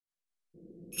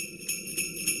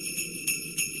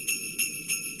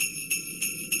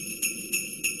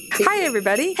Hi,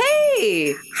 everybody.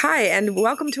 Hey! Hi, and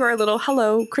welcome to our little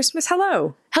hello, Christmas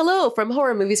hello. Hello from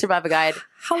Horror Movie Survival Guide.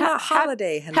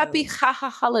 Holiday hello. Happy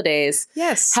holidays.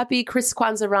 Yes. Happy Chris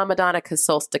Kwanzaa Ramadonica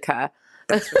Solstica.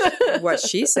 That's what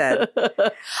she said.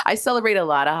 I celebrate a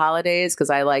lot of holidays because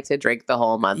I like to drink the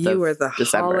whole month of You are the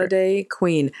December. holiday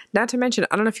queen. Not to mention,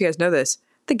 I don't know if you guys know this,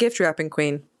 the gift wrapping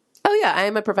queen. Oh, yeah. I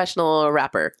am a professional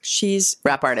rapper. She's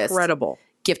Rap artist. incredible.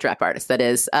 Gift wrap artist, that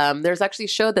is. There's actually a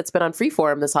show that's been on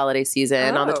Freeform this holiday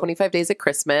season on the 25 Days at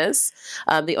Christmas.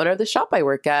 The owner of the shop I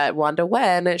work at, Wanda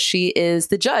Wen, she is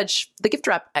the judge, the gift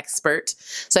wrap expert.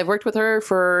 So I've worked with her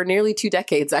for nearly 2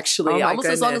 decades, actually. Oh almost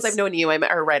as long as I've known you. I met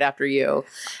her right after you.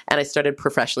 And I started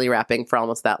professionally rapping for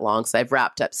almost that long. So I've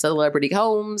rapped at celebrity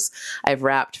homes. I've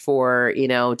rapped for,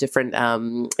 different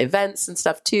events and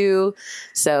stuff too.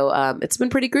 So it's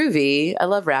been pretty groovy. I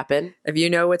love rapping. If you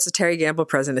know it's a Terry Gamble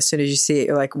present, as soon as you see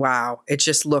it, you're like, wow, it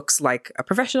just looks like a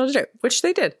professional did it, which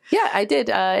they did. Yeah, I did.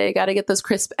 I got to get those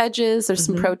crisp edges. There's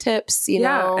some pro tips, you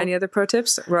know. Any other pro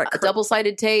tips?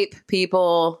 Double-sided tape,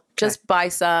 people. Just buy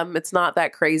some. It's not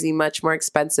that crazy much more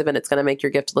expensive, and it's going to make your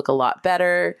gift look a lot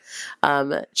better.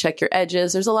 Check your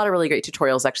edges. There's a lot of really great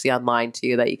tutorials actually online,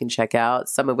 too, that you can check out,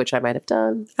 some of which I might have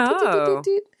done. Oh.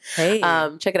 Hey.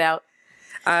 Check it out.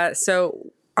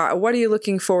 What are you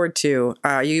looking forward to?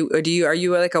 Are you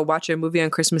like a watch a movie on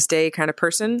Christmas Day kind of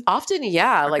person? Often,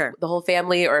 yeah, Okay. like the whole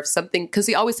family, or if something, because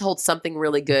we always hold something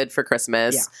really good for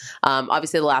Christmas. Yeah.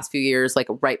 Obviously, the last few years, like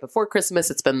right before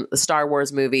Christmas, it's been the Star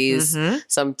Wars movies.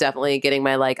 So I'm definitely getting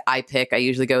my iPick. I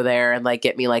usually go there and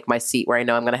get me my seat where I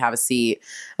know I'm going to have a seat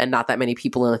and not that many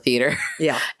people in the theater.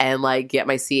 Yeah, and get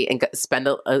my seat and spend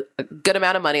a good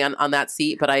amount of money on that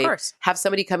seat. But I have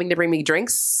somebody coming to bring me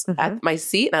drinks at my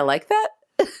seat, and I like that.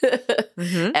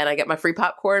 And I get my free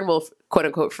popcorn. Well, quote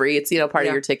unquote free. It's part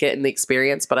of your ticket and the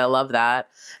experience, but I love that.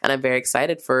 And I'm very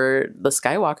excited for the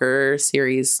Skywalker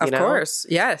series. Of course.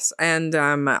 Yes. And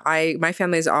my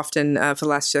family is often, for the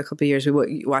last couple of years,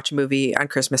 we watch a movie on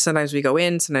Christmas. Sometimes we go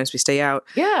in, sometimes we stay out.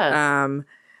 Yeah.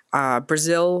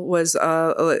 Brazil was,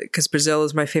 because Brazil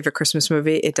is my favorite Christmas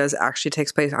movie. It does actually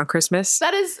takes place on Christmas.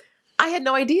 I had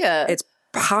no idea. It's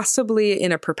possibly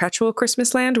in a perpetual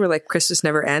Christmas land where Christmas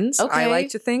never ends. Okay. I like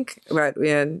to think, but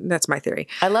that's my theory.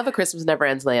 I love a Christmas never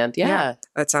ends land. Yeah.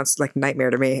 That sounds like a nightmare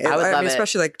to me. I would love it.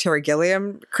 Especially Terry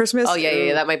Gilliam Christmas. Oh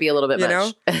yeah. That might be a little bit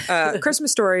much.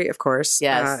 Christmas Story, of course.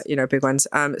 Yes. Big ones.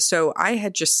 So I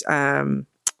had just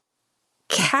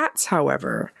Cats,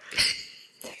 however.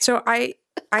 So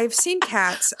I've seen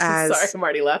Cats as Sorry, I'm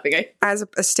already laughing. As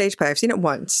a stage play. I've seen it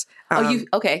once.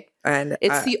 Okay. And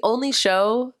it's the only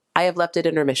show I have left at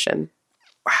intermission.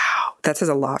 Wow, that says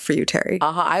a lot for you, Terry.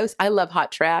 I love Hot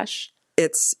Trash.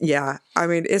 It's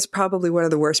probably one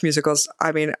of the worst musicals.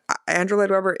 I mean, Andrew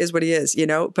Lloyd Webber is what he is,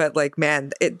 but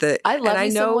I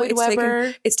love Lloyd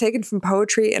Webber. It's taken from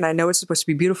poetry, and I know it's supposed to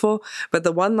be beautiful, but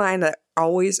the one line that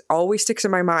always sticks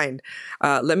in my mind,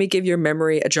 let me give your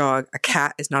memory a jog. A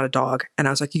cat is not a dog. And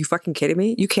I was like, you fucking kidding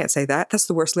me? You can't say that. That's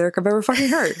the worst lyric I've ever fucking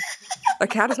heard. A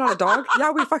cat is not a dog? Yeah,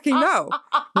 we fucking know.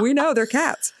 We know they're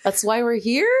cats. That's why we're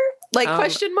here?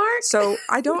 Question mark? So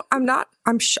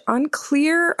I'm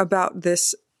unclear about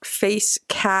this face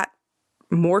cat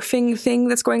morphing thing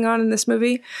that's going on in this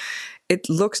movie. It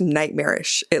looks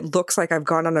nightmarish. It looks like I've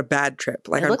gone on a bad trip.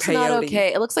 It looks peyote. not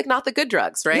okay. It looks like not the good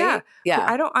drugs, right? Yeah.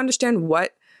 I don't understand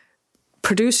what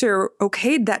producer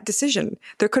okayed that decision.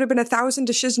 There could have been 1,000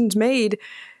 decisions made.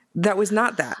 That was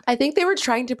not that. I think they were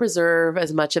trying to preserve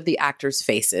as much of the actors'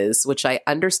 faces, which I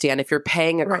understand. If you're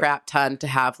paying a crap ton to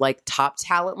have top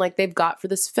talent like they've got for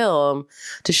this film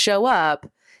to show up,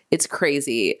 it's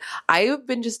crazy. I've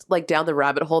been just down the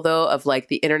rabbit hole though of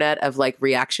the internet of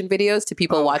reaction videos to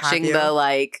people watching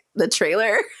the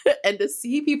trailer and to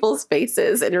see people's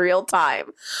faces in real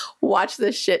time. Watch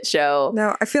this shit show.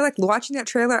 No, I feel like watching that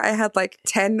trailer, I had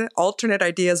 10 alternate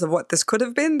ideas of what this could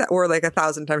have been that were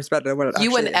 1,000 times better than what it actually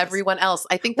is. You and everyone else.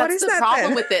 I think that's the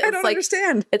problem with it. I don't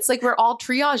understand. It's we're all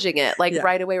triaging it.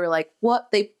 Right away, we're like,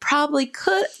 what? They probably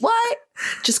could. What?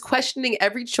 Just questioning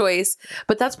every choice.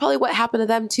 But that's probably what happened to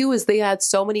them too, is they had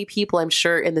so many people, I'm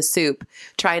sure, in the soup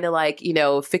trying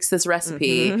to fix this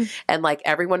recipe. And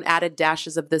everyone added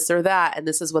dashes of this or that. And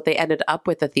this is what they ended up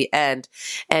with at the end.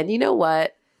 And you know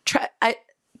what?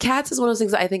 Cats is one of those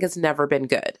things that I think has never been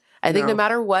good. I think no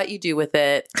matter what you do with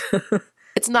it,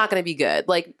 it's not going to be good.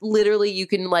 Literally you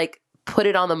can put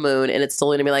it on the moon and it's still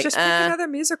going to be like, just pick another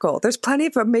musical. There's plenty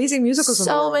of amazing musicals.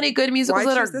 So many good musicals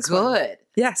that are good. One?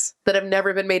 Yes. That have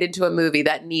never been made into a movie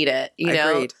that need it, you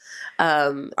know?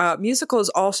 Agreed. Musical is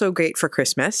also great for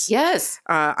Christmas. Yes.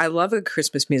 I love a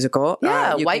Christmas musical.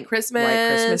 Yeah. White Christmas. White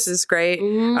Christmas is great.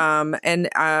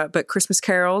 Mm-hmm. But Christmas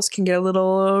carols can get a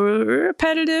little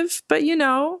repetitive, but you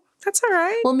know, that's all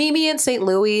right. Well, Mimi in St.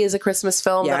 Louis is a Christmas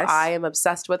film Yes. that I am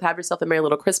obsessed with. Have Yourself a Merry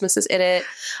Little Christmas is in it,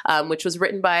 which was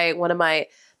written by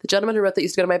the gentleman who wrote that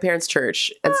used to go to my parents'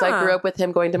 church. And so I grew up with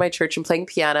him going to my church and playing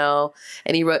piano.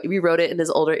 And he rewrote it in his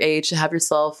older age to Have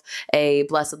Yourself a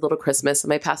Blessed Little Christmas. And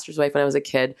my pastor's wife, when I was a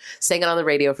kid, sang it on the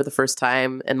radio for the first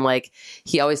time. And like,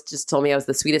 he always just told me I was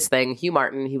the sweetest thing. Hugh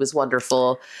Martin, he was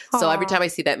wonderful. Aww. So every time I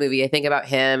see that movie, I think about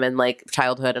him and like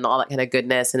childhood and all that kind of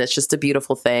goodness. And it's just a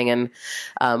beautiful thing. And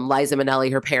Liza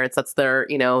Minnelli, her parents, that's their,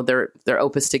 you know, their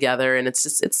opus together. And it's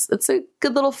just, it's a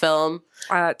good little film.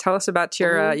 Tell us about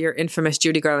your infamous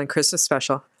Judy Garland Christmas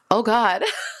special. Oh, God.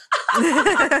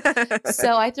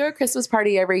 So I throw a Christmas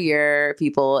party every year,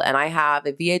 people, and I have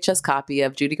a VHS copy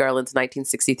of Judy Garland's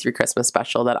 1963 Christmas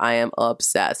special that I am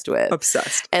obsessed with.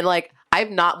 Obsessed. And like,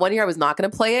 one year I was not going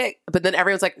to play it, but then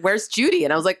everyone's like, where's Judy?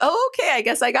 And I was like, oh, okay, I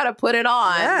guess I got to put it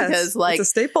on because like it's a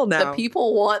staple now. The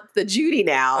people want the Judy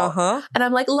now. Uh-huh. And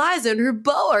I'm like, Liza and her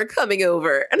beau are coming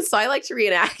over. And so I like to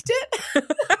reenact it.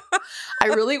 I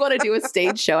really want to do a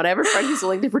stage show, and I have a friend who's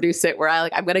willing to produce it where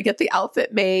I'm going to get the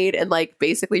outfit made and like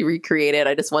basically recreate it.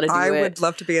 I just want to do it. I would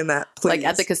love to be in that, please. Like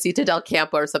at the Casita del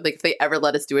Campo or something. If they ever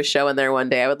let us do a show in there one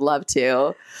day, I would love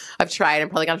to. I've tried. I'm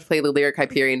probably going to play the Lyric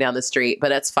Hyperion down the street, but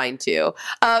that's fine too.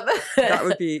 That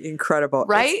would be incredible.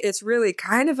 Right? It's really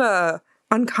kind of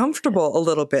uncomfortable a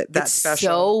little bit, that it's special.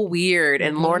 So weird.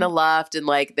 And Lorna Luft and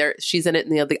like she's in it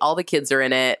and all the kids are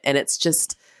in it. And it's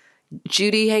just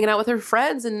Judy hanging out with her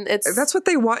friends, and that's what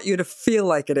they want you to feel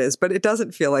like it is, but it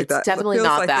doesn't feel like that. It's definitely it feels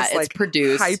not like that. This, it's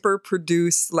produced, hyper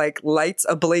produced, like lights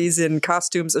ablazing,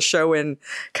 costumes a showing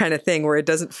kind of thing, where it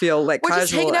doesn't feel like we're casual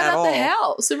just hanging at out all. at the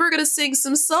house, and we're gonna sing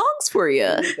some songs for you.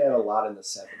 We did that a lot in the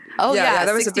 70s. Oh yeah,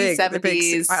 that was 60s, a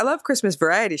big. 70s. I love Christmas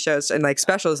variety shows and like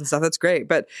specials and stuff. That's great,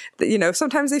 but you know,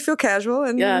 sometimes they feel casual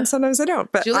and sometimes they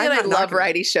don't. But Julie and I love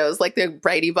variety shows, like the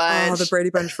Brady Bunch. Oh, the Brady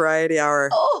Bunch Variety Hour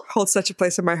holds such a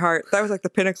place in my heart. That was like the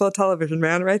pinnacle of television,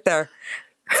 man, right there.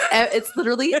 It's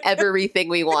literally everything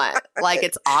we want. Like,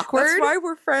 it's awkward. That's why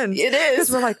we're friends. It is.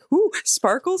 Because we're like, ooh,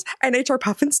 Sparkles and HR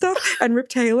Puffin stuff and Rip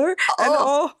Taylor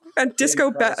and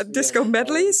disco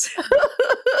medleys.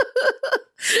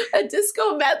 A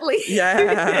disco medley.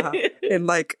 Yeah. In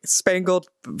like spangled,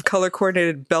 color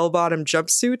coordinated bell bottom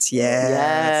jumpsuits.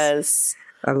 Yes.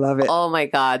 I love it. Oh my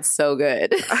God, so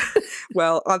good.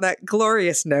 Well, on that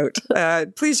glorious note,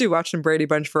 please do watch some Brady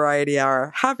Bunch Variety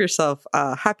Hour. Have yourself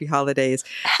happy holidays.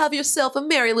 Have yourself a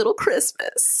merry little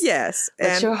Christmas. Yes.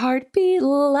 Let your heart be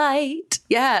light.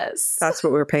 Yes. That's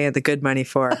what we're paying the good money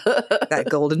for. That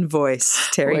golden voice,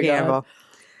 Terry Gamble.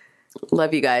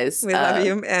 Love you guys. We love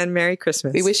you, and Merry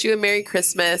Christmas. We wish you a Merry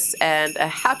Christmas and a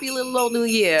happy little old New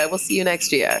Year. We'll see you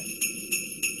next year.